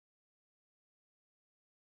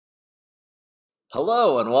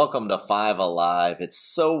Hello and welcome to Five Alive. It's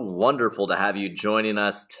so wonderful to have you joining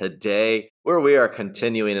us today, where we are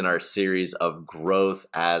continuing in our series of growth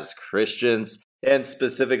as Christians. And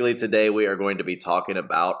specifically today, we are going to be talking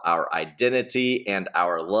about our identity and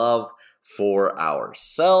our love for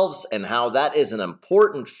ourselves and how that is an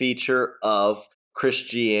important feature of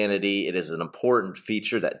Christianity. It is an important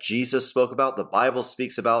feature that Jesus spoke about, the Bible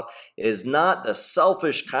speaks about. It is not the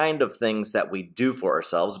selfish kind of things that we do for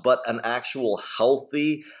ourselves, but an actual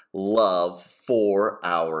healthy love for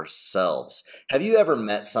ourselves. Have you ever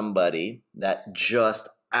met somebody that just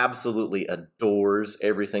absolutely adores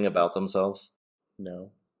everything about themselves?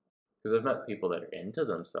 No, because I've met people that are into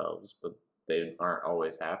themselves, but they aren't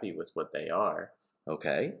always happy with what they are.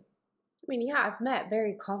 Okay. I mean, yeah, I've met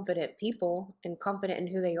very confident people and confident in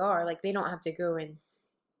who they are. Like, they don't have to go and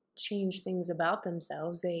change things about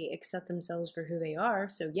themselves. They accept themselves for who they are.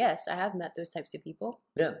 So, yes, I have met those types of people.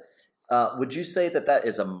 Yeah. Would you say that that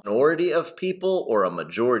is a minority of people or a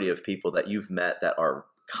majority of people that you've met that are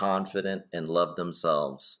confident and love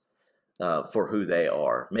themselves for who they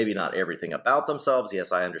are? Maybe not everything about themselves.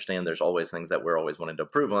 Yes, I understand there's always things that we're always wanting to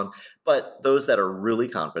improve on, but those that are really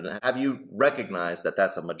confident, have you recognized that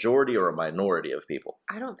that's a majority or a minority of people?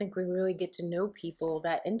 I don't think we really get to know people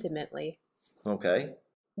that intimately. Okay.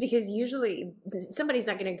 Because usually somebody's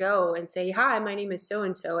not going to go and say, "Hi, my name is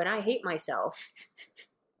so-and-so, and I hate myself."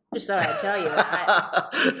 Just thought I'd tell you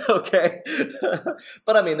that. Okay.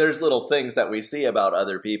 But I mean, there's little things that we see about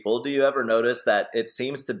other people. Do you ever notice that it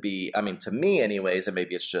seems to be, I mean, to me anyways, and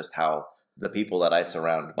maybe it's just how the people that I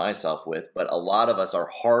surround myself with, but a lot of us are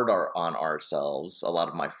hard on ourselves. A lot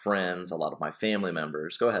of my friends, a lot of my family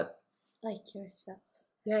members. Go ahead. Like yourself.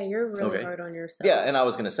 Yeah, you're really hard on yourself. Yeah, and I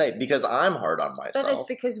was going to say, because I'm hard on myself. But it's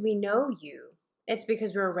because we know you. It's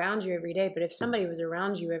because we're around you every day. But if somebody was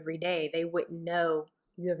around you every day, they wouldn't know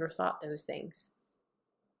you ever thought those things.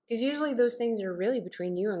 Because usually those things are really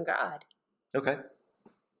between you and God. Okay.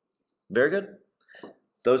 Very good.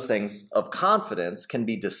 Those things of confidence can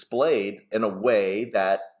be displayed in a way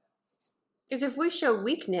that... Because if we show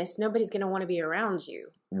weakness, nobody's going to want to be around you.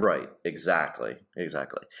 Right. Exactly.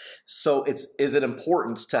 So is it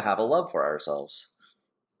important to have a love for ourselves?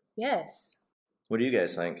 Yes. What do you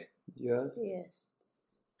guys think? Yes.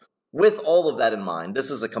 With all of that in mind, this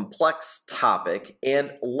is a complex topic,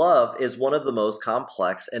 and love is one of the most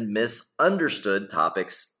complex and misunderstood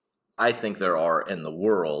topics I think there are in the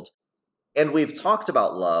world. And we've talked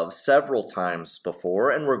about love several times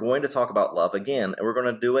before, and we're going to talk about love again, and we're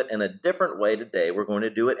going to do it in a different way today. We're going to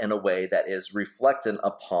do it in a way that is reflected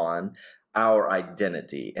upon our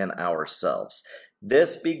identity and ourselves.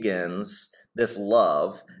 This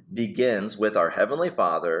love begins with our Heavenly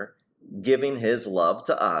Father giving His love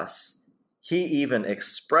to us. He even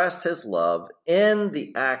expressed His love in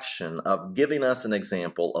the action of giving us an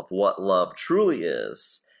example of what love truly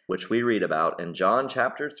is, which we read about in John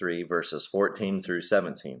chapter 3, verses 14 through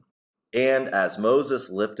 17. And as Moses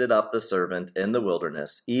lifted up the servant in the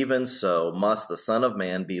wilderness, even so must the Son of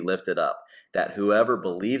Man be lifted up, that whoever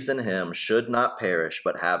believes in Him should not perish,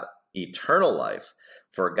 but have eternal life.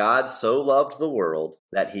 For God so loved the world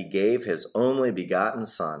that He gave His only begotten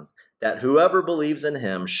Son, that whoever believes in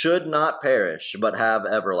Him should not perish, but have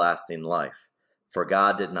everlasting life. For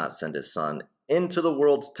God did not send His Son into the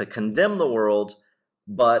world to condemn the world,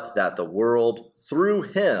 but that the world through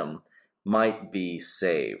Him might be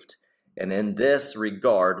saved. And in this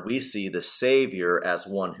regard, we see the Savior as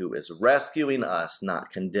one who is rescuing us, not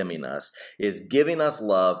condemning us, is giving us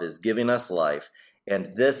love, is giving us life.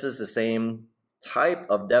 And this is the same type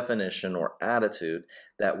of definition or attitude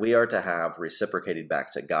that we are to have reciprocated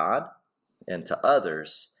back to God and to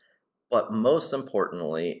others. But most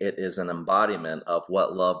importantly, it is an embodiment of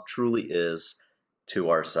what love truly is to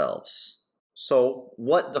ourselves. So,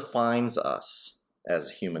 what defines us as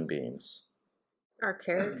human beings? Our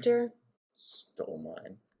character. Stole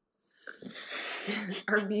mine.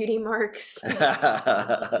 Our beauty marks.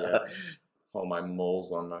 Yeah. All my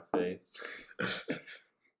moles on my face.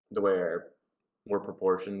 The way we're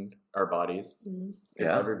proportioned, our bodies. Mm-hmm.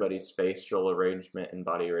 Yeah. Everybody's facial arrangement and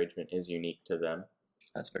body arrangement is unique to them.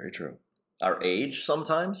 That's very true. Our age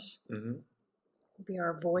sometimes? Mm-hmm. Be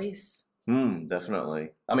our voice.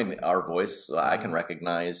 Definitely. I mean, our voice, I can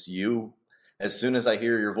recognize you. As soon as I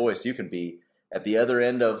hear your voice, you can be at the other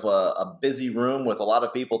end of a busy room with a lot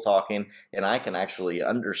of people talking, and I can actually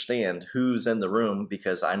understand who's in the room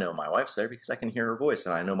because I know my wife's there because I can hear her voice,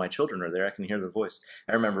 and I know my children are there, I can hear their voice.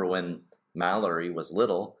 I remember when Mallory was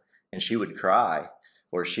little, and she would cry,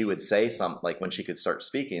 or she would say something, like when she could start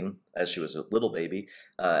speaking, as she was a little baby,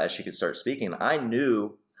 as she could start speaking, I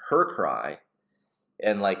knew her cry,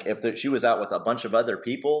 And like if she was out with a bunch of other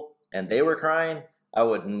people and they were crying, I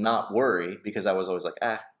would not worry because I was always like,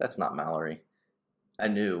 that's not Mallory. I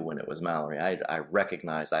knew when it was Mallory. I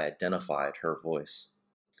recognized, I identified her voice.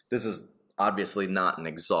 This is obviously not an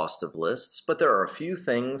exhaustive list, but there are a few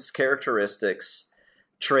things, characteristics,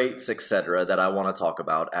 traits, etc., that I want to talk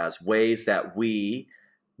about as ways that we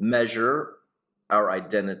measure our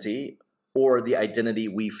identity or the identity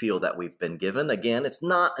we feel that we've been given. Again, it's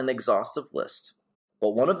not an exhaustive list.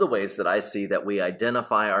 But one of the ways that I see that we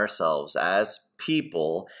identify ourselves as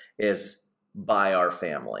people is by our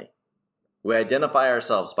family. We identify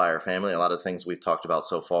ourselves by our family. A lot of things we've talked about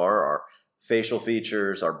so far are facial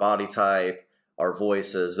features, our body type, our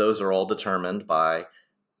voices. Those are all determined by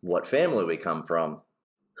what family we come from,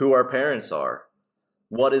 who our parents are,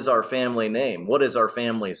 what is our family name, what is our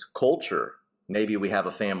family's culture. Maybe we have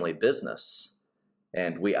a family business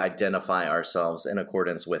and we identify ourselves in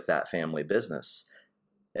accordance with that family business.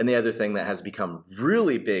 And the other thing that has become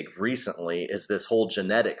really big recently is this whole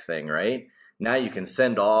genetic thing, right? Now you can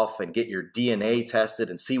send off and get your DNA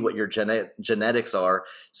tested and see what your genetics are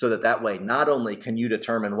so that way not only can you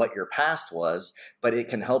determine what your past was, but it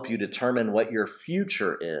can help you determine what your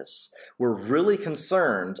future is. We're really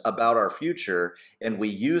concerned about our future, and we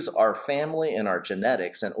use our family and our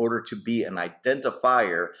genetics in order to be an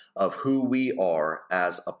identifier of who we are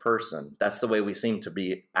as a person. That's the way we seem to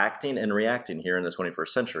be acting and reacting here in the 21st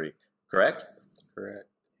century, correct? Correct.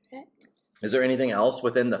 Is there anything else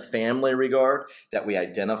within the family regard that we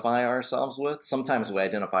identify ourselves with? Sometimes we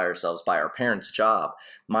identify ourselves by our parents' job.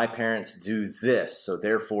 My parents do this, so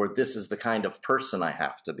therefore this is the kind of person I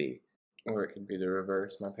have to be. Or it could be the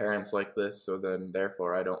reverse. My parents like this, so then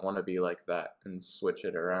therefore I don't want to be like that, and switch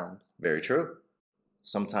it around. Very true.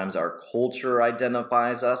 Sometimes our culture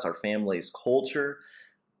identifies us, our family's culture.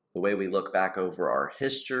 The way we look back over our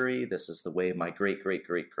history, this is the way my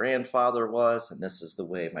great-great-great-grandfather was, and this is the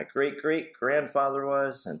way my great-great-grandfather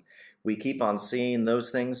was, and we keep on seeing those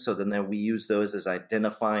things, so then we use those as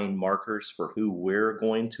identifying markers for who we're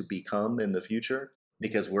going to become in the future,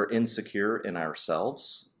 because we're insecure in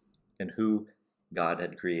ourselves and who God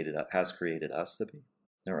has created us to be.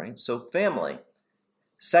 All right, so family.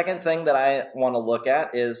 Second thing that I want to look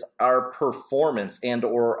at is our performance and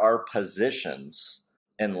or our positions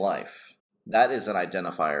in life. That is an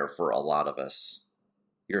identifier for a lot of us.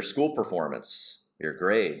 Your school performance, your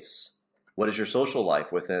grades, what is your social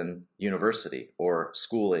life within university or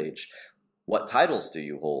school age? What titles do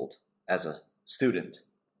you hold as a student?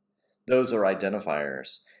 Those are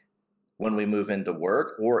identifiers. When we move into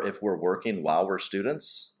work, or if we're working while we're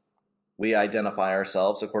students, we identify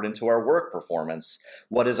ourselves according to our work performance.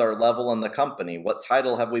 What is our level in the company? What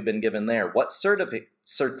title have we been given there? What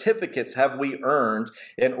certificates have we earned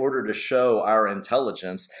in order to show our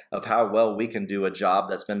intelligence of how well we can do a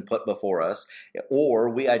job that's been put before us? Or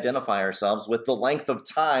we identify ourselves with the length of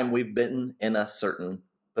time we've been in a certain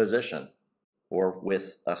position or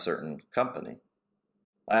with a certain company.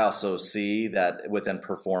 I also see that within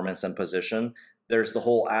performance and position, there's the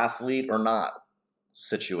whole athlete or not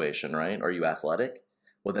situation, right? Are you athletic?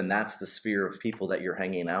 Well, then that's the sphere of people that you're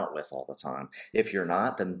hanging out with all the time. If you're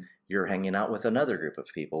not, then you're hanging out with another group of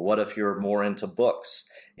people. What if you're more into books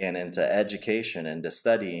and into education and into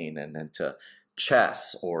studying and into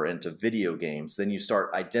chess or into video games? Then you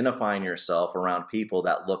start identifying yourself around people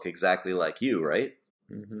that look exactly like you, right?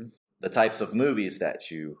 Mm-hmm. The types of movies that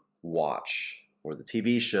you watch or the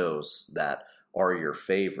TV shows that are your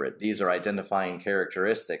favorite. These are identifying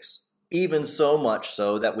characteristics. Even so much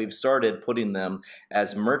so that we've started putting them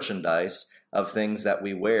as merchandise of things that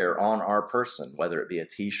we wear on our person, whether it be a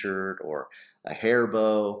t-shirt or a hair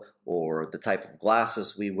bow or the type of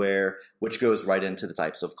glasses we wear, which goes right into the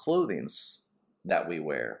types of clothings that we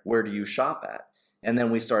wear. Where do you shop at? And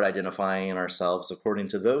then we start identifying ourselves according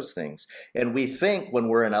to those things. And we think when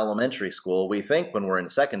we're in elementary school, we think when we're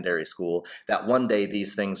in secondary school, that one day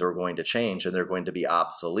these things are going to change and they're going to be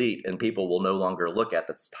obsolete and people will no longer look at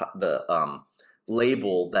the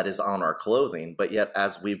label that is on our clothing. But yet,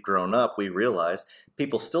 as we've grown up, we realize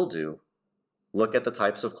people still do look at the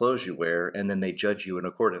types of clothes you wear, and then they judge you in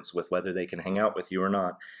accordance with whether they can hang out with you or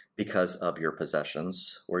not because of your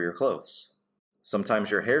possessions or your clothes.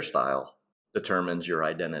 Sometimes your hairstyle determines your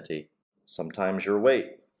identity. Sometimes your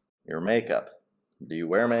weight, your makeup. Do you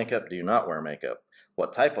wear makeup? Do you not wear makeup?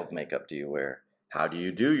 What type of makeup do you wear? How do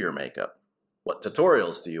you do your makeup? What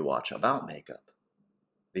tutorials do you watch about makeup?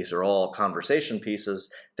 These are all conversation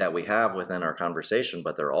pieces that we have within our conversation,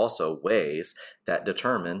 but they're also ways that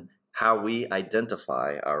determine how we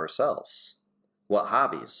identify ourselves. What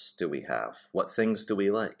hobbies do we have? What things do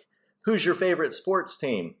we like? Who's your favorite sports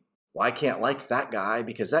team? Well, I can't like that guy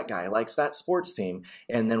because that guy likes that sports team.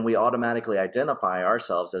 And then we automatically identify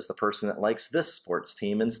ourselves as the person that likes this sports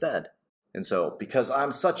team instead. And so, because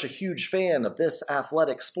I'm such a huge fan of this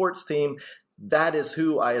athletic sports team, that is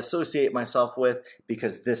who I associate myself with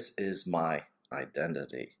because this is my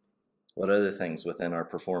identity. What other things within our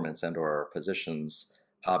performance and or our positions,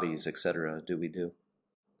 hobbies, etc. do we do?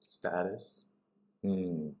 Status.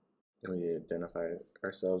 Hmm. We identify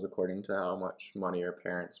ourselves according to how much money our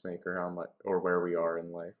parents make or how much or where we are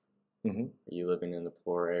in life. Mm-hmm. Are you living in the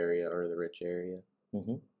poor area or the rich area?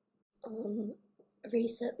 Mm-hmm.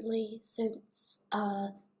 Recently, since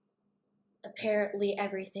apparently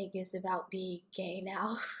everything is about being gay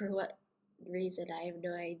now, for what reason I have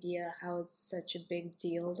no idea how it's such a big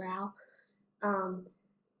deal now.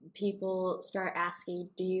 People start asking,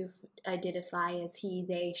 do you identify as he,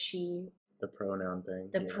 they, she? The pronoun thing.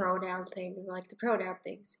 The pronoun thing, like the pronoun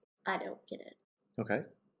things. I don't get it. Okay.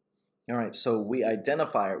 All right. So we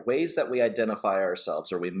identify ways that we identify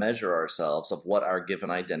ourselves or we measure ourselves of what our given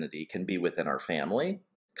identity can be within our family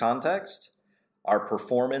context, our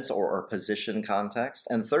performance or our position context.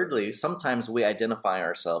 And thirdly, sometimes we identify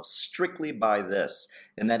ourselves strictly by this,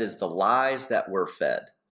 and that is the lies that we're fed.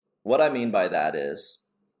 What I mean by that is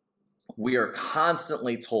we are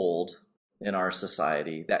constantly told in our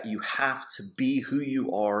society that you have to be who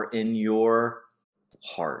you are in your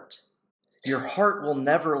heart. Your heart will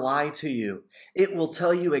never lie to you. It will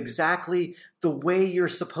tell you exactly the way you're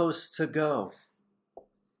supposed to go.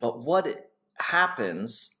 But what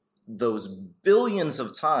happens those billions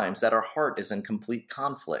of times that our heart is in complete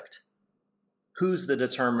conflict? Who's the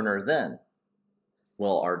determiner then?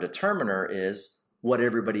 Well, our determiner is what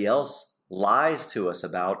everybody else lies to us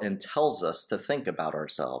about and tells us to think about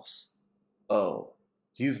ourselves. Oh,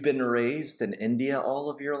 you've been raised in India all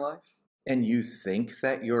of your life? And you think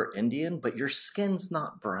that you're Indian, but your skin's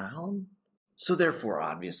not brown? So therefore,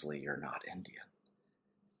 obviously, you're not Indian.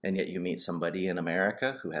 And yet you meet somebody in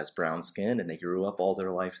America who has brown skin and they grew up all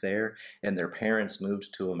their life there, and their parents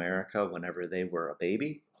moved to America whenever they were a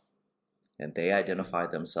baby, and they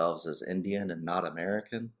identified themselves as Indian and not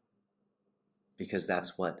American because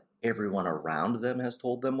that's what everyone around them has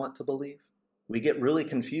told them what to believe. We get really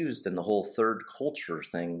confused in the whole third culture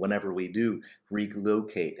thing whenever we do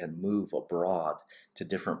relocate and move abroad to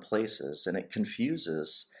different places, and it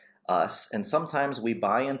confuses us, and sometimes we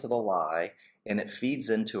buy into the lie and it feeds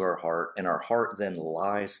into our heart, and our heart then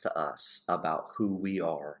lies to us about who we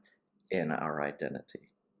are in our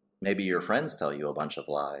identity. Maybe your friends tell you a bunch of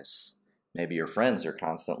lies. Maybe your friends are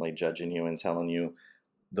constantly judging you and telling you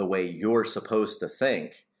the way you're supposed to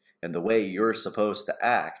think and the way you're supposed to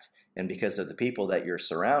act. And because of the people that you're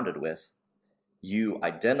surrounded with, you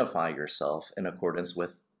identify yourself in accordance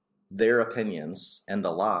with their opinions and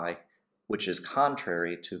the lie, which is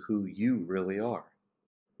contrary to who you really are.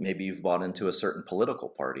 Maybe you've bought into a certain political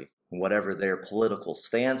party. Whatever their political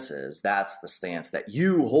stance is, that's the stance that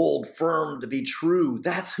you hold firm to be true.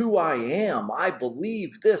 That's who I am. I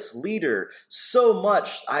believe this leader so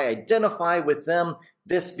much. I identify with them.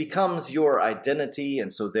 This becomes your identity,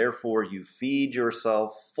 and so therefore you feed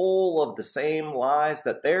yourself full of the same lies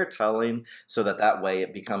that they're telling, so that way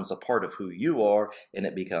it becomes a part of who you are, and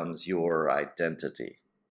it becomes your identity.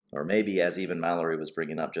 Or maybe, as even Mallory was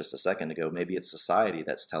bringing up just a second ago, maybe it's society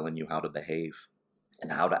that's telling you how to behave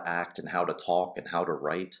and how to act and how to talk and how to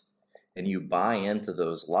write, and you buy into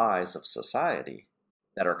those lies of society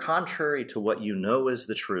that are contrary to what you know is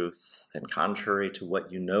the truth and contrary to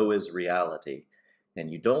what you know is reality. And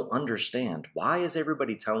you don't understand, why is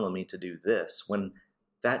everybody telling me to do this when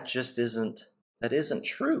that isn't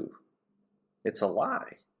true? It's a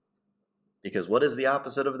lie. Because what is the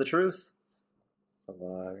opposite of the truth? A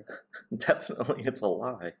lie. Definitely, it's a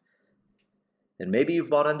lie. And maybe you've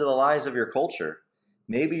bought into the lies of your culture.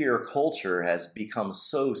 Maybe your culture has become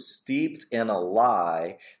so steeped in a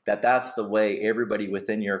lie that that's the way everybody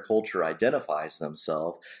within your culture identifies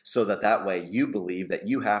themselves, so that way you believe that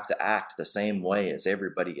you have to act the same way as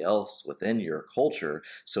everybody else within your culture,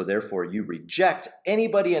 so therefore you reject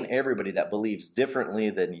anybody and everybody that believes differently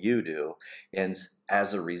than you do. And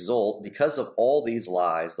as a result, because of all these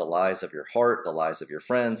lies, the lies of your heart, the lies of your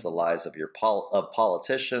friends, the lies of your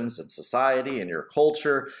politicians and society and your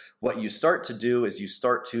culture, what you start to do is you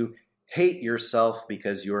start to hate yourself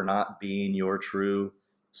because you're not being your true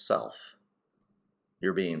self.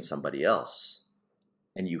 You're being somebody else.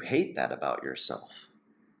 And you hate that about yourself.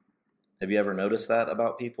 Have you ever noticed that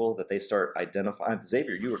about people, that they start identifying?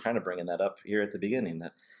 Xavier, you were kind of bringing that up here at the beginning,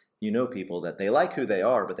 that you know people that they like who they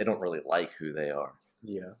are, but they don't really like who they are.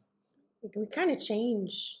 Yeah. We kind of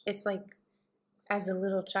change. It's like, as a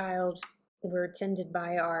little child, we're tended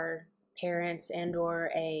by our parents and or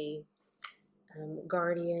a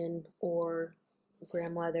guardian or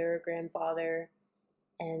grandmother, grandfather,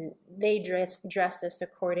 and they dress us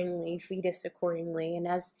accordingly, feed us accordingly. And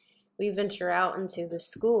as we venture out into the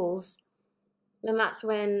schools, then that's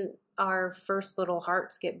when our first little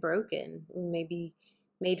hearts get broken. We may be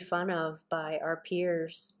made fun of by our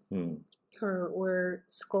peers, or we're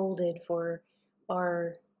scolded for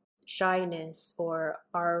our shyness or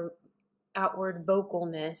our outward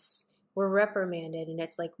vocalness. We're reprimanded, and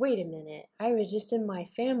it's like, wait a minute, I was just in my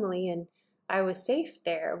family and I was safe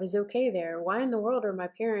there. I was okay there. Why in the world are my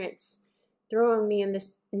parents throwing me in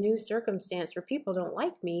this new circumstance where people don't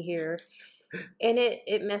like me here? And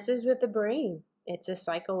it messes with the brain. It's a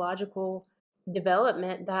psychological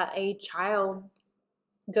development that a child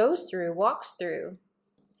goes through, walks through.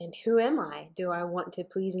 And who am I? Do I want to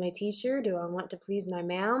please my teacher? Do I want to please my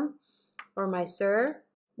ma'am or my sir?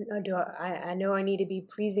 Or do I know I need to be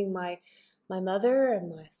pleasing my mother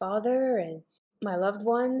and my father and my loved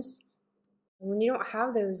ones? When you don't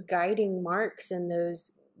have those guiding marks and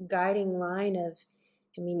those guiding line of,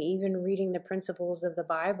 even reading the principles of the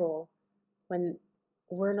Bible, when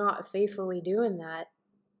we're not faithfully doing that,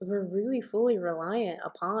 we're really fully reliant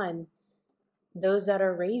upon those that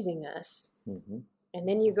are raising us. Mm-hmm. And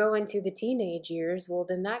then you go into the teenage years, well,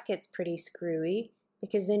 then that gets pretty screwy,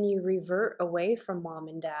 because then you revert away from mom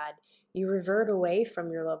and dad. You revert away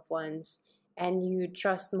from your loved ones, and you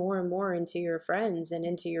trust more and more into your friends and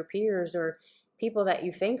into your peers or people that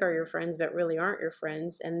you think are your friends but really aren't your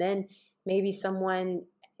friends. And then maybe someone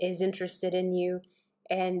is interested in you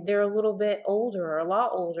and they're a little bit older or a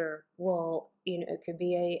lot older. Well, it could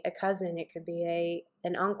be a cousin, it could be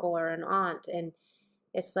an uncle or an aunt. And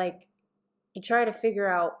it's like you try to figure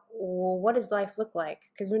out, well, what does life look like?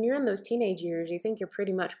 Because when you're in those teenage years, you think you're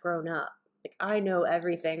pretty much grown up. Like, I know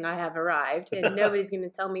everything, I have arrived, and nobody's going to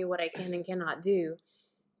tell me what I can and cannot do.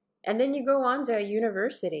 And then you go on to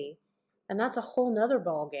university, and that's a whole nother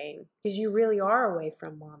ball game, because you really are away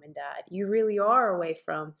from mom and dad. You really are away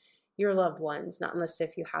from your loved ones, not unless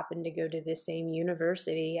if you happen to go to the same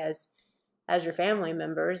university as your family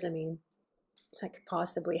members. That could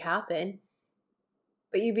possibly happen.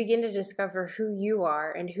 But you begin to discover who you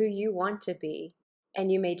are and who you want to be. And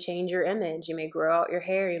you may change your image. You may grow out your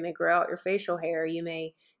hair. You may grow out your facial hair. You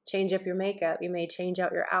may change up your makeup. You may change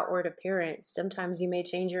out your outward appearance. Sometimes you may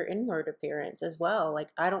change your inward appearance as well. Like,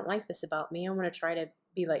 I don't like this about me. I want to try to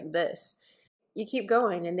be like this. You keep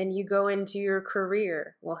going, and then you go into your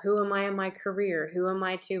career. Well, who am I in my career? Who am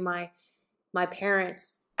I to my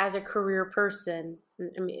parents as a career person?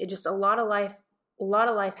 Just a lot of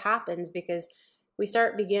life happens because we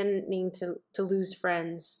start beginning to lose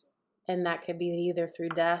friends. And that could be either through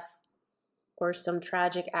death or some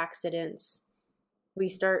tragic accidents. We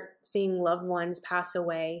start seeing loved ones pass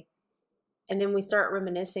away. And then we start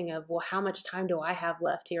reminiscing of, well, how much time do I have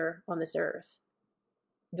left here on this earth?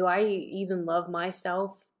 Do I even love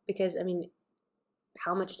myself? Because,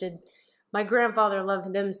 how much did my grandfather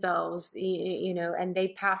love themselves, and they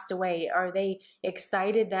passed away? Are they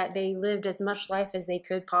excited that they lived as much life as they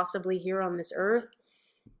could possibly here on this earth?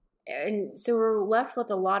 And so we're left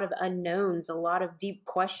with a lot of unknowns, a lot of deep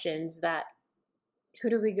questions that, who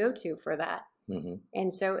do we go to for that? Mm-hmm.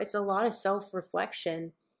 And so it's a lot of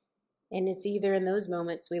self-reflection. And it's either in those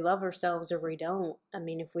moments we love ourselves or we don't.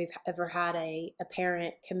 If we've ever had a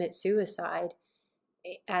parent commit suicide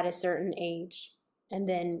at a certain age, and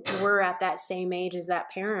then we're at that same age as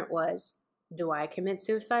that parent was, do I commit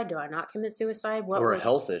suicide? Do I not commit suicide? Or a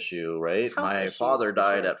health issue, right? My father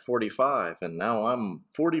died at 45 and now I'm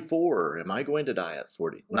 44. Am I going to die at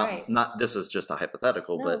 40? Right. Not this is just a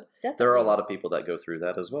hypothetical, No, but definitely. there are a lot of people that go through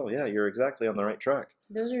that as well. Yeah, you're exactly on the right track.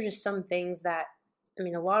 Those are just some things that,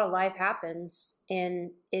 a lot of life happens, and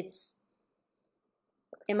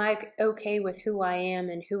am I okay with who I am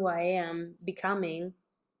and who I am becoming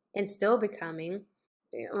and still becoming?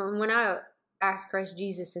 When I asked Christ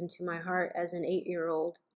Jesus into my heart as an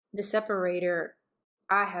 8-year-old, the separator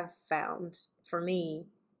I have found for me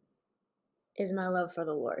is my love for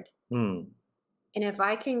the Lord. Mm. And if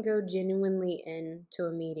I can go genuinely into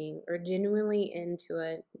a meeting or genuinely into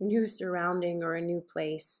a new surrounding or a new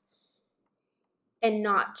place and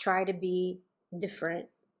not try to be different,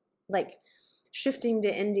 like shifting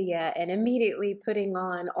to India and immediately putting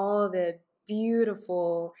on all the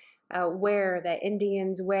beautiful wear that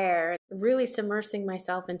Indians wear, really submersing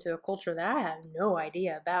myself into a culture that I have no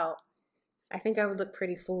idea about, I think I would look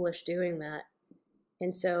pretty foolish doing that.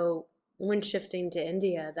 And so when shifting to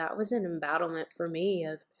India, that was an embattlement for me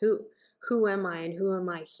of who am I and who am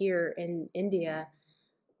I here in India.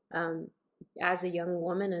 as a young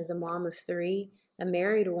woman, as a mom of 3, a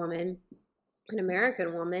married woman, an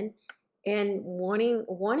American woman, and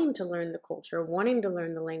wanting to learn the culture, wanting to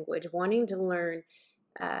learn the language, wanting to learn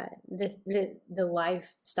the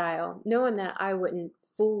lifestyle, knowing that I wouldn't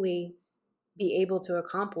fully be able to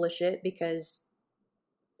accomplish it because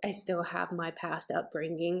I still have my past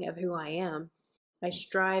upbringing of who I am. I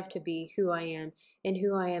strive to be who I am and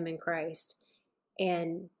who I am in Christ,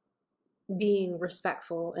 and being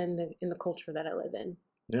respectful in the culture that I live in.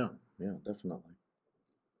 Yeah, definitely.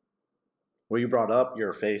 Well, you brought up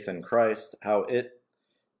your faith in Christ, how it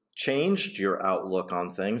changed your outlook on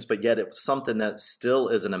things, but yet it's something that still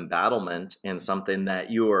is an embattlement and something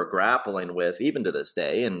that you are grappling with even to this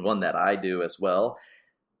day, and one that I do as well.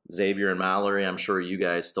 Xavier and Mallory, I'm sure you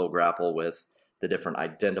guys still grapple with the different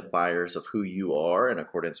identifiers of who you are in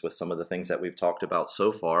accordance with some of the things that we've talked about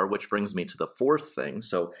so far, which brings me to the fourth thing.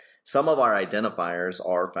 So some of our identifiers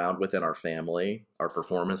are found within our family, our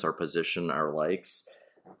performance, our position, our likes,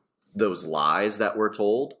 those lies that we're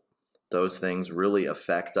told. Those things really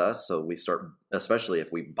affect us. So we start, especially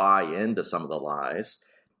if we buy into some of the lies.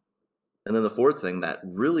 And then the fourth thing that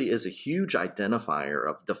really is a huge identifier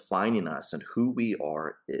of defining us and who we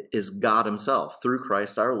are is God himself, through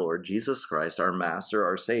Christ our Lord, Jesus Christ, our Master,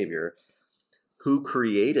 our Savior, who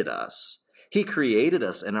created us. He created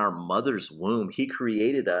us in our mother's womb. He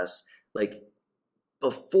created us like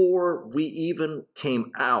before we even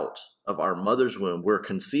came out of our mother's womb. We're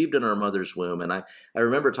conceived in our mother's womb. And I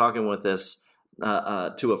remember talking with this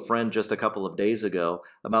to a friend just a couple of days ago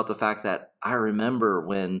about the fact that I remember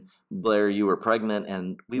when, Blair, you were pregnant,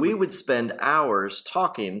 and we would spend hours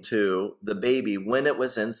talking to the baby when it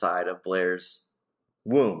was inside of Blair's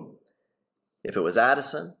womb. If it was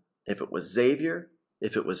Addison, if it was Xavier,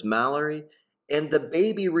 if it was Mallory, and the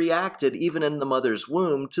baby reacted even in the mother's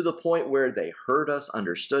womb to the point where they heard us,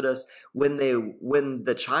 understood us. When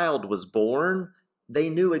the child was born, they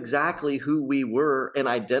knew exactly who we were and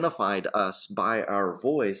identified us by our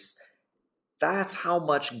voice. That's how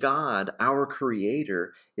much God, our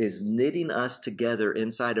Creator, is knitting us together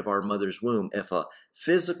inside of our mother's womb. If a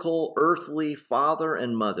physical, earthly father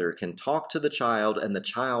and mother can talk to the child and the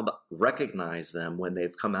child recognize them when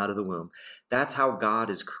they've come out of the womb, that's how God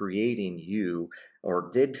is creating you,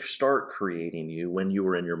 or did start creating you when you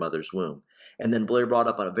were in your mother's womb. And then Blair brought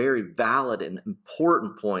up a very valid and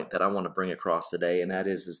important point that I want to bring across today, and that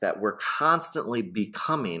is that we're constantly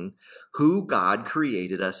becoming who God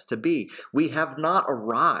created us to be. We have not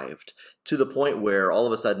arrived to the point where all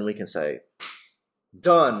of a sudden we can say,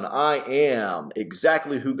 done, I am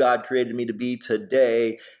exactly who God created me to be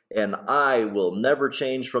today, and I will never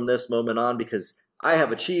change from this moment on because I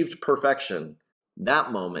have achieved perfection.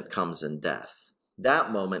 That moment comes in death.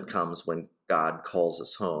 That moment comes when God calls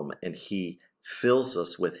us home and he fills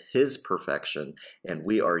us with his perfection, and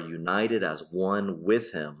we are united as one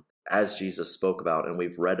with him, as Jesus spoke about and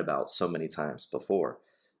we've read about so many times before.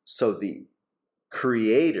 So the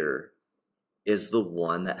Creator is the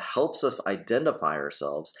one that helps us identify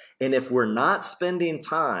ourselves. And if we're not spending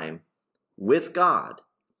time with God,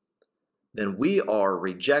 then we are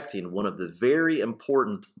rejecting one of the very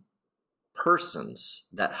important persons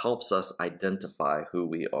that helps us identify who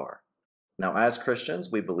we are. Now, as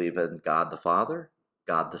Christians, we believe in God the Father,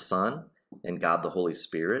 God the Son, and God the Holy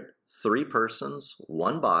Spirit. 3 persons,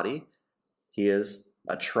 1 body. He is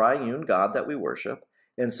a triune God that we worship.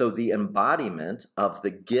 And so the embodiment of the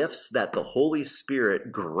gifts that the Holy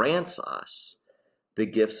Spirit grants us, the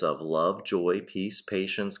gifts of love, joy, peace,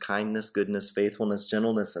 patience, kindness, goodness, faithfulness,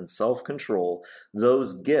 gentleness, and self-control,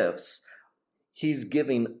 those gifts he's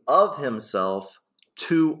giving of himself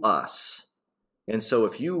to us. And so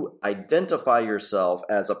if you identify yourself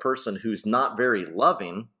as a person who's not very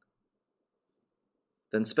loving,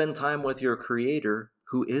 then spend time with your Creator,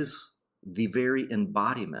 who is the very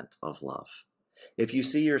embodiment of love. If you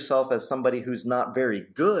see yourself as somebody who's not very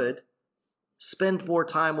good, spend more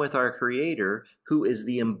time with our Creator, who is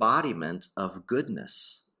the embodiment of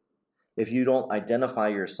goodness. If you don't identify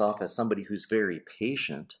yourself as somebody who's very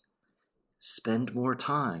patient, spend more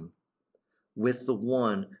time with the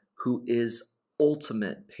one who is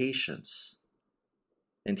ultimate patience.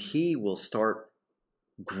 And he will start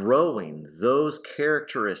growing those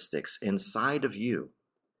characteristics inside of you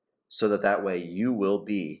so that way you will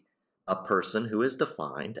be a person who is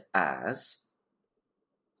defined as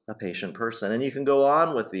a patient person. And you can go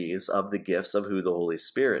on with these of the gifts of who the Holy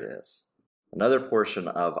Spirit is. Another portion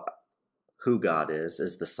of who God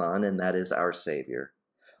is the Son, and that is our Savior.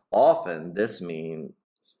 Often this means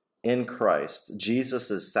in Christ,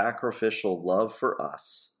 Jesus' sacrificial love for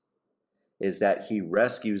us is that he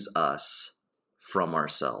rescues us from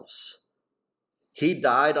ourselves. He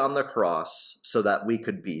died on the cross so that we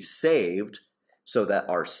could be saved, so that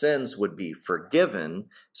our sins would be forgiven,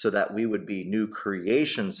 so that we would be new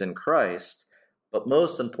creations in Christ. But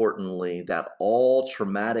most importantly, that all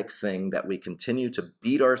traumatic thing that we continue to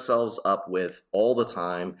beat ourselves up with all the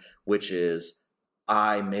time, which is,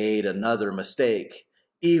 I made another mistake,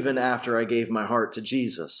 even after I gave my heart to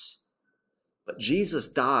Jesus. But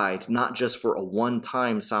Jesus died not just for a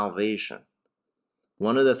one-time salvation.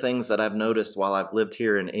 One of the things that I've noticed while I've lived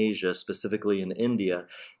here in Asia, specifically in India,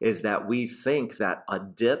 is that we think that a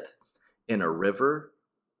dip in a river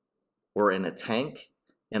or in a tank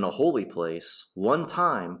in a holy place one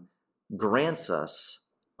time grants us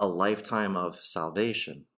a lifetime of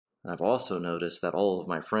salvation. I've also noticed that all of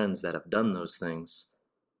my friends that have done those things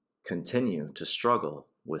continue to struggle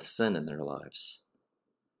with sin in their lives.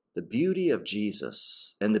 The beauty of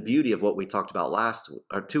Jesus and the beauty of what we talked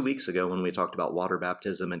about 2 weeks ago when we talked about water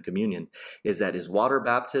baptism and communion is that is water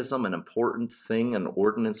baptism an important thing, an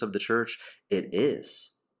ordinance of the church? It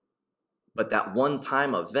is. But that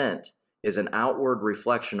one-time event is an outward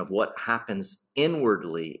reflection of what happens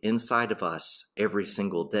inwardly inside of us every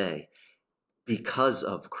single day because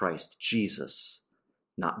of Christ Jesus,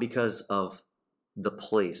 not because of the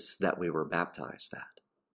place that we were baptized at.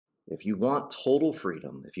 If you want total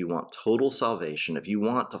freedom, if you want total salvation, if you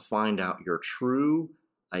want to find out your true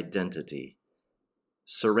identity,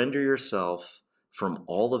 surrender yourself from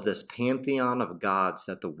all of this pantheon of gods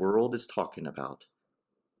that the world is talking about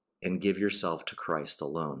and give yourself to Christ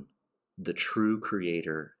alone, the true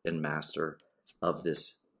creator and master of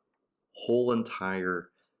this whole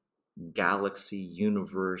entire galaxy,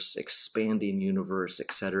 universe, expanding universe,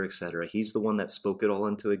 etc., etc. He's the one that spoke it all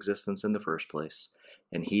into existence in the first place.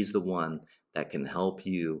 And he's the one that can help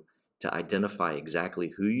you to identify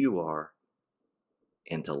exactly who you are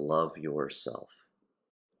and to love yourself.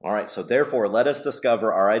 All right, so therefore, let us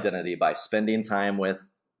discover our identity by spending time with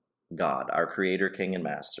God, our Creator, King, and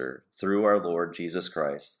Master, through our Lord Jesus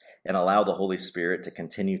Christ, and allow the Holy Spirit to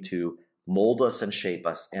continue to mold us and shape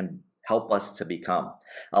us and help us to become,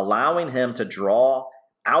 allowing Him to draw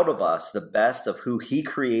out of us the best of who He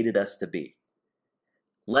created us to be.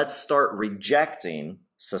 Let's start rejecting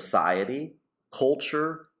society,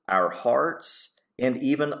 culture, our hearts, and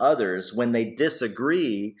even others when they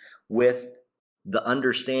disagree with the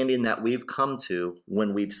understanding that we've come to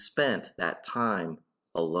when we've spent that time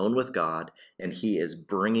alone with God and He is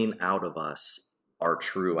bringing out of us our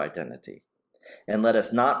true identity. And let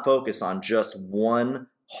us not focus on just one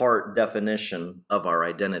heart definition of our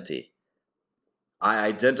identity. I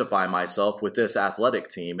identify myself with this athletic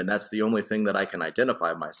team, and that's the only thing that I can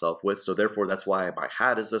identify myself with. So therefore, that's why my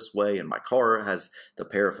hat is this way, and my car has the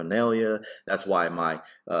paraphernalia. That's why my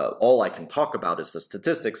all I can talk about is the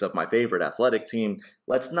statistics of my favorite athletic team.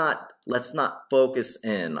 Let's not focus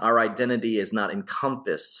in. Our identity is not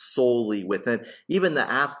encompassed solely within. Even the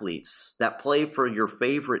athletes that play for your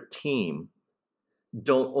favorite team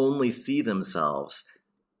don't only see themselves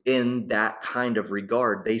in that kind of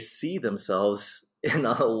regard. They see themselves in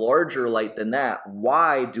a larger light than that.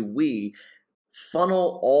 Why do we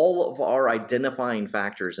funnel all of our identifying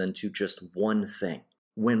factors into just one thing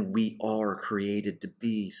when we are created to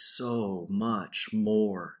be so much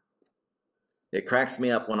more? It cracks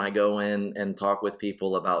me up when I go in and talk with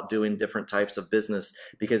people about doing different types of business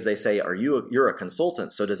because they say, you're a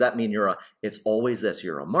consultant. So does that mean it's always this,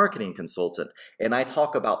 you're a marketing consultant? And I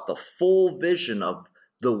talk about the full vision of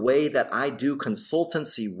the way that I do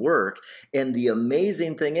consultancy work. And the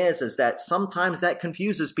amazing thing is that sometimes that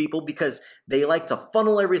confuses people because they like to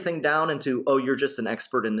funnel everything down into, oh, you're just an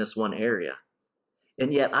expert in this one area.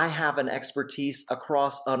 And yet I have an expertise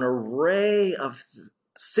across an array of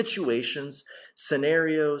situations,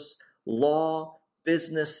 scenarios, law,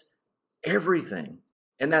 business, everything.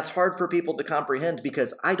 And that's hard for people to comprehend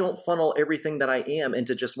because I don't funnel everything that I am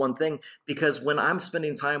into just one thing, because when I'm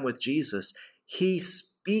spending time with Jesus, He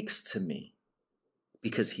speaks to me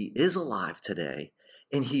because He is alive today,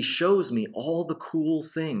 and He shows me all the cool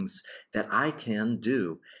things that I can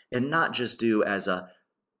do, and not just do as a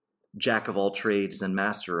jack of all trades and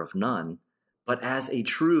master of none, but as a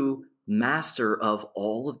true master of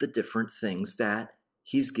all of the different things that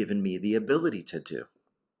He's given me the ability to do.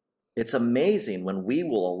 It's amazing when we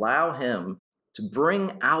will allow Him to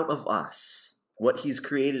bring out of us what He's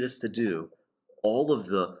created us to do, all of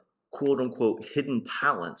the quote-unquote hidden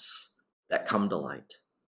talents that come to light.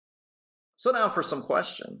 So now for some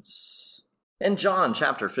questions. In John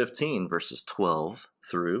chapter 15, verses 12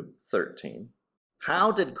 through 13,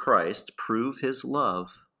 how did Christ prove His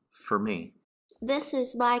love for me? This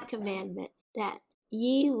is my commandment, that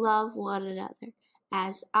ye love one another,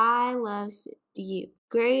 as I love you.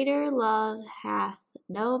 Greater love hath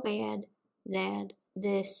no man than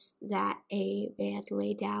this, that a man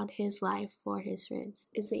lay down his life for his friends.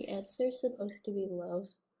 Is the answer supposed to be love?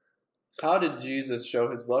 How did Jesus show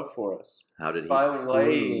his love for us? How did he By prove-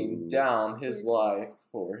 laying down his His- life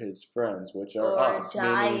for his friends, which are Or us,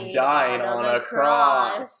 dying meaning dying on a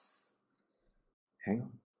cross. Hang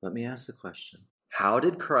on. Let me ask the question. How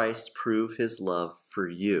did Christ prove his love for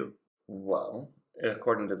you? Well,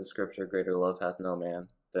 according to the scripture, greater love hath no man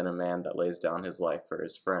than a man that lays down his life for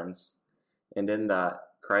his friends. And in that,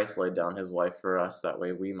 Christ laid down his life for us, that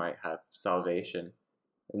way we might have salvation.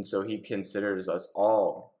 And so he considers us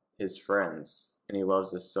all his friends, and he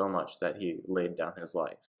loves us so much that he laid down his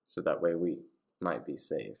life, so that way we might be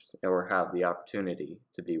saved, or have the opportunity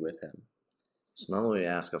to be with him. So now let me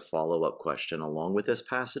ask a follow-up question along with this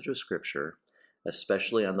passage of Scripture,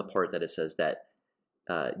 especially on the part that it says that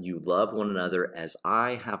you love one another as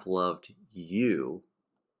I have loved you.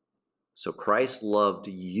 So Christ loved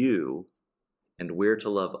you, and we're to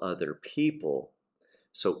love other people.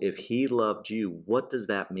 So if he loved you, what does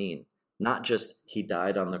that mean? Not just he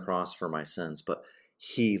died on the cross for my sins, but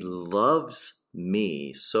he loves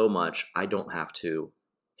me so much I don't have to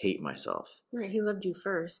hate myself. Right, he loved you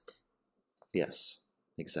first. Yes,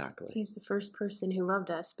 exactly. He's the first person who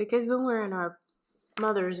loved us. Because when we're in our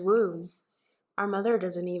mother's womb, our mother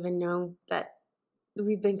doesn't even know that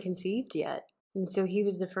we've been conceived yet. And so he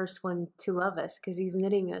was the first one to love us because he's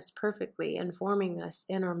knitting us perfectly and forming us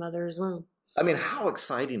in our mother's womb. I mean, how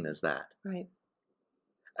exciting is that? Right.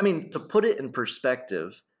 I mean, to put it in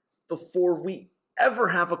perspective, before we ever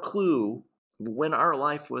have a clue when our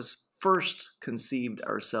life was first conceived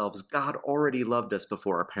ourselves, God already loved us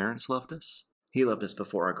before our parents loved us. He loved us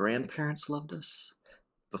before our grandparents loved us,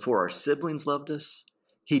 before our siblings loved us.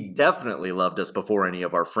 He definitely loved us before any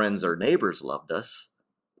of our friends or neighbors loved us.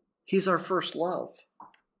 He's our first love.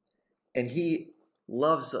 And he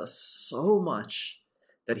loves us so much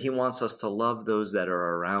that he wants us to love those that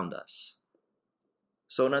are around us.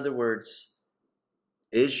 So in other words,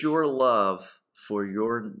 is your love for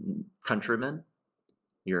your countrymen,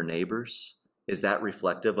 your neighbors, is that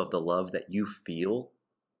reflective of the love that you feel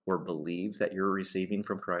or believe that you're receiving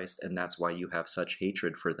from Christ, and that's why you have such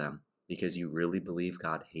hatred for them, because you really believe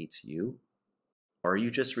God hates you? Or are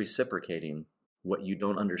you just reciprocating what you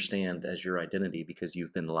don't understand as your identity because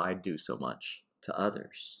you've been lied to so much to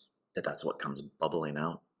others that that's what comes bubbling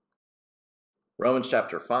out? Romans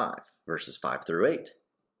chapter 5, verses 5 through 8.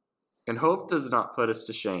 And hope does not put us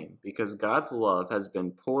to shame, because God's love has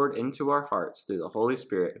been poured into our hearts through the Holy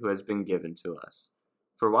Spirit who has been given to us.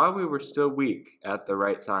 For while we were still weak, at the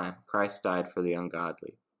right time, Christ died for the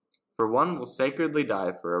ungodly. For one will sacredly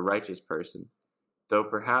die for a righteous person, though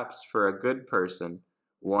perhaps for a good person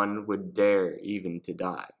one would dare even to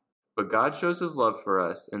die. But God shows his love for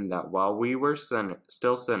us in that while we were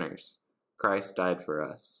still sinners, Christ died for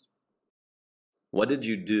us. What did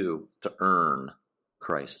you do to earn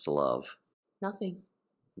Christ's love? Nothing.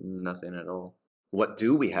 Nothing at all. What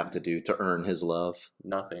do we have to do to earn his love?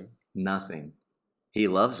 Nothing. Nothing. He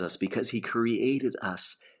loves us because he created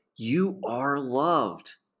us. You are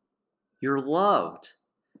loved. You're loved.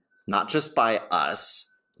 Not just by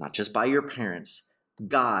us, not just by your parents.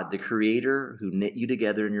 God, the creator who knit you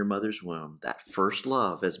together in your mother's womb, that first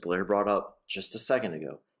love, as Blair brought up just a second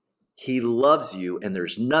ago, he loves you, and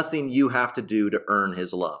there's nothing you have to do to earn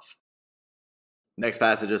his love. Next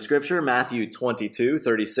passage of Scripture, Matthew 22,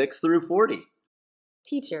 36 through 40.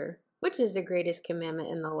 Teacher, which is the greatest commandment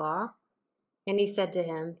in the law? And he said to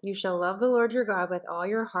him, You shall love the Lord your God with all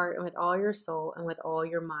your heart and with all your soul and with all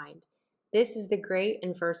your mind. This is the great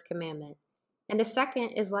and first commandment. And a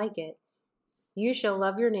second is like it. You shall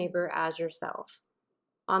love your neighbor as yourself.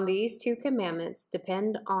 On these two commandments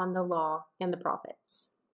depend on the law and the prophets.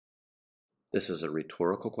 This is a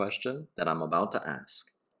rhetorical question that I'm about to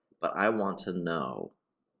ask, but I want to know,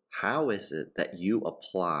 how is it that you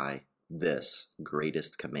apply this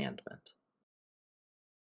greatest commandment?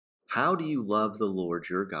 How do you love the Lord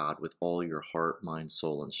your God with all your heart, mind,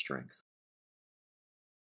 soul, and strength?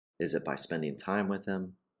 Is it by spending time with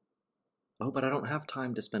him? Oh, but I don't have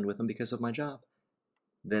time to spend with him because of my job.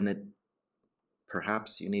 Then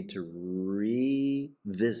perhaps you need to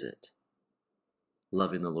revisit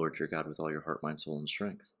loving the Lord your God with all your heart, mind, soul, and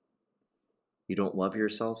strength. You don't love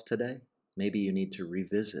yourself today? Maybe you need to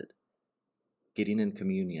revisit getting in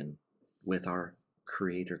communion with our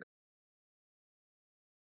Creator.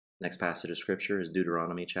 Next passage of Scripture is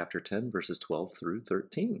Deuteronomy chapter 10, verses 12 through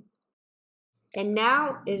 13. And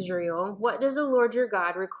now, Israel, what does the Lord your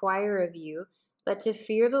God require of you but to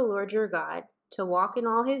fear the Lord your God, to walk in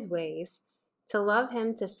all his ways, to love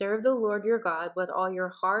him, to serve the Lord your God with all your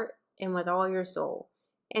heart and with all your soul,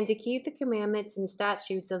 and to keep the commandments and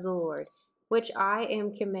statutes of the Lord, which I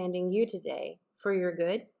am commanding you today for your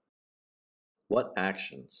good? What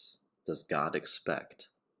actions does God expect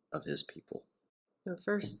of his people? So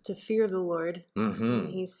first, to fear the Lord. Mm-hmm.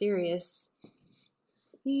 He's serious.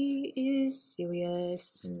 He is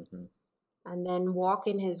serious. Mm-hmm. And then walk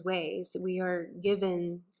in his ways. We are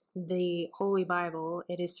given the Holy Bible.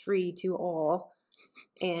 It is free to all.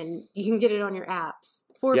 And you can get it on your apps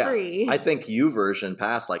for free. I think YouVersion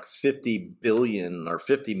passed like 50 billion or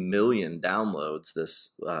 50 million downloads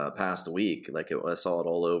this past week. I saw it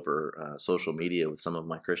all over social media with some of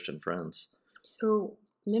my Christian friends. So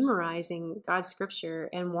memorizing God's scripture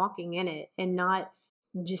and walking in it and not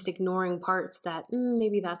just ignoring parts that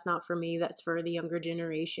maybe that's not for me, that's for the younger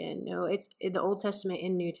generation. No, it's the Old Testament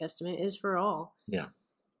and New Testament is for all. Yeah.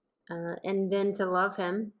 And then to love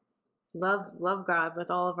him, love God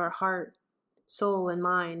with all of our heart, soul, and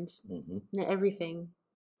mind, and everything.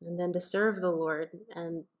 And then to serve the Lord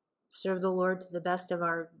and serve the Lord to the best of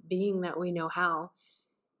our being that we know how.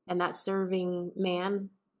 And that's serving man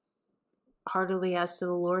heartily as to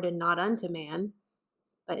the Lord and not unto man,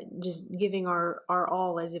 but just giving our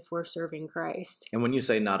all as if we're serving Christ. And when you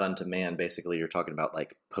say not unto man, basically you're talking about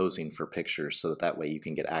like posing for pictures so that way you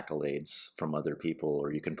can get accolades from other people,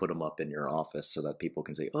 or you can put them up in your office so that people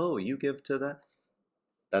can say, oh, you give to that?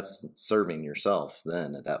 That's serving yourself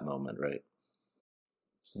then at that moment, right?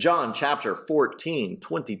 John chapter 14,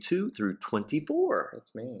 22 through 24.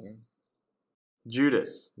 That's me.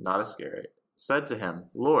 Judas, not Iscariot, said to him,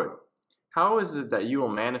 Lord, how is it that you will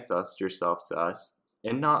manifest yourself to us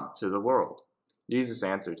and not to the world? Jesus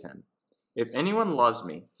answered him, if anyone loves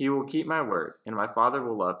me, he will keep my word, and my Father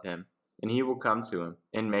will love him, and he will come to him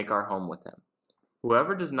and make our home with him.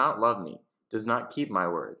 Whoever does not love me does not keep my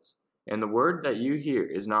words, and the word that you hear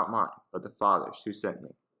is not mine, but the Father's who sent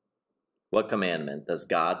me. What commandment does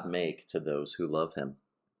God make to those who love him?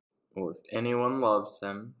 Well, if anyone loves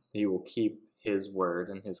him, he will keep his word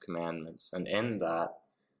and his commandments, and in that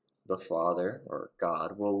the Father, or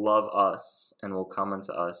God, will love us and will come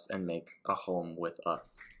unto us and make a home with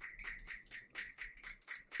us.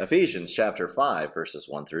 Ephesians chapter 5, verses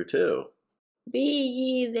 1 through 2. Be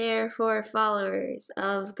ye therefore followers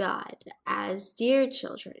of God as dear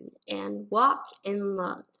children, and walk in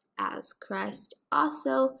love, as Christ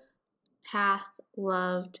also hath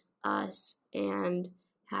loved us, and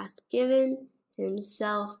hath given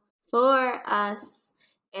himself for us,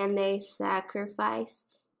 and a sacrifice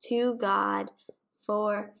to God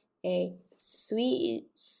for a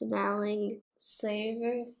sweet-smelling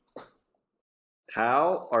savor.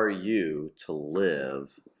 How are you to live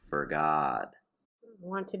for God?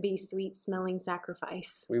 Want to be sweet-smelling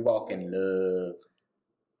sacrifice. We walk in love.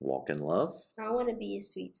 Walk in love? I want to be a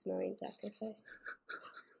sweet-smelling sacrifice.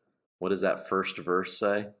 What does that first verse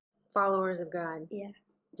say? Followers of God. Yeah.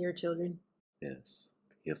 Dear children. Yes,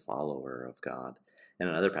 be a follower of God. In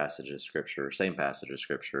another passage of Scripture, same passage of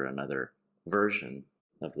Scripture, another version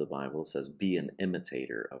of the Bible says, be an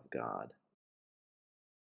imitator of God.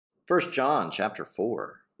 1 John chapter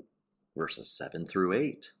 4, verses 7 through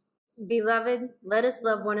 8. Beloved, let us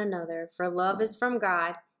love one another, for love is from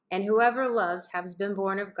God, and whoever loves has been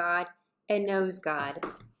born of God and knows God.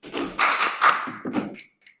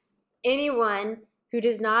 Anyone who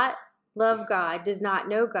does not love God does not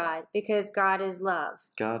know God, because God is love.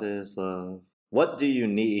 God is love. What do you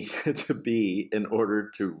need to be in order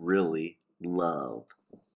to really love?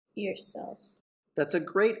 Yourself. That's a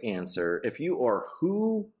great answer. If you are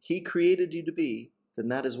who He created you to be, then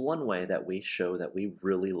that is one way that we show that we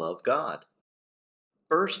really love God.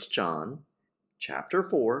 1 John chapter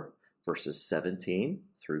 4, verses 17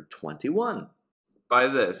 through 21. By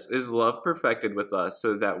this is love perfected with us,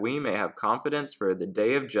 so that we may have confidence for the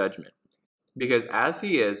day of judgment. Because as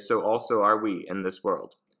He is, so also are we in this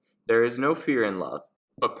world. There is no fear in love,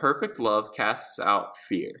 but perfect love casts out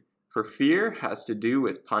fear. For fear has to do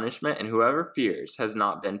with punishment, and whoever fears has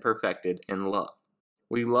not been perfected in love.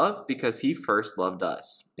 We love because He first loved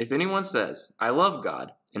us. If anyone says, I love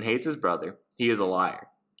God, and hates his brother, he is a liar.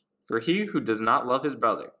 For he who does not love his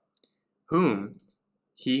brother, whom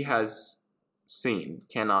he has seen,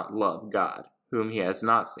 cannot love God, whom he has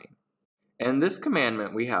not seen. And this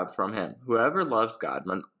commandment we have from Him, whoever loves God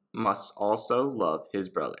must also love his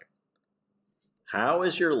brother. How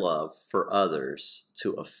is your love for others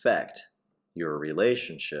to affect your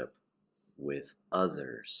relationship with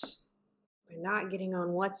others? By not getting on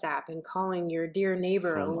WhatsApp and calling your dear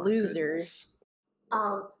neighbor a Oh my loser. goodness.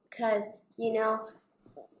 Because,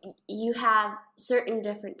 you have certain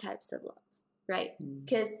different types of love, right?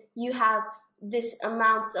 Because you have this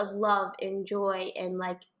amounts of love and joy and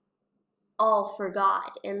like all for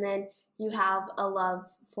God. And then you have a love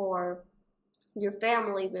for your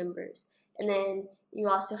family members. And then you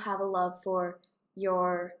also have a love for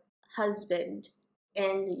your husband.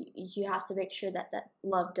 And you have to make sure that that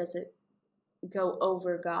love doesn't go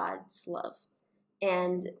over God's love.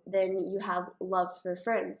 And then you have love for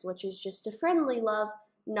friends, which is just a friendly love,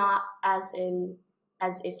 not as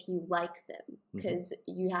if you like them, because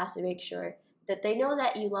you have to make sure that they know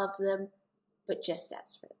that you love them, but just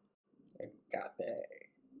as friends. Agape.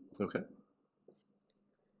 Okay.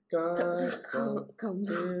 God's love Come.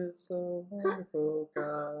 is so wonderful.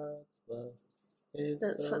 God's love is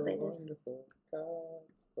That's so what they did. wonderful.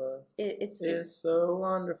 God's love It's is so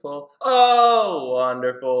wonderful. Oh,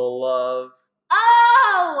 wonderful love.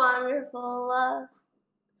 oh, wonderful love.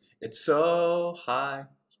 It's so high,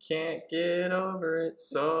 you can't get over it.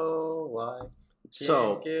 So wide,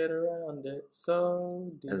 So, can't get around it.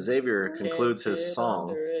 So deep, as Xavier can't concludes his get song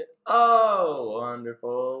under it. Oh,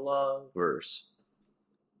 wonderful love. verse,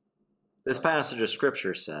 this passage of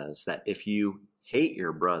Scripture says that if you hate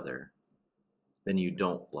your brother, then you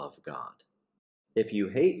don't love God. If you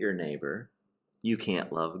hate your neighbor, you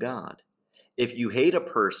can't love God. If you hate a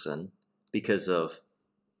person because of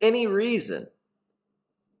any reason,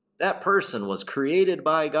 that person was created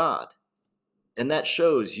by God, and that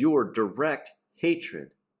shows your direct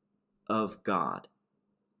hatred of God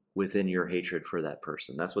within your hatred for that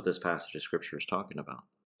person. That's what this passage of Scripture is talking about.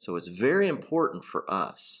 So it's very important for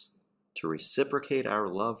us to reciprocate our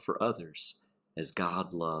love for others as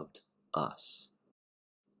God loved us.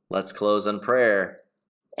 Let's close in prayer.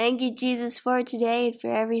 Thank you, Jesus, for today and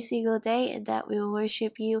for every single day, and that we will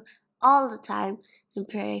worship you all the time and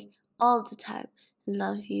pray all the time and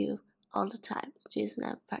love you all the time. In Jesus'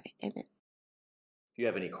 name I pray. Amen. If you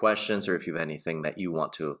have any questions or if you have anything that you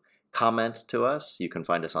want to comment to us, you can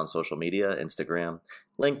find us on social media, Instagram,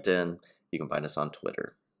 LinkedIn. You can find us on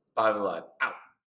Twitter. Bible Live out.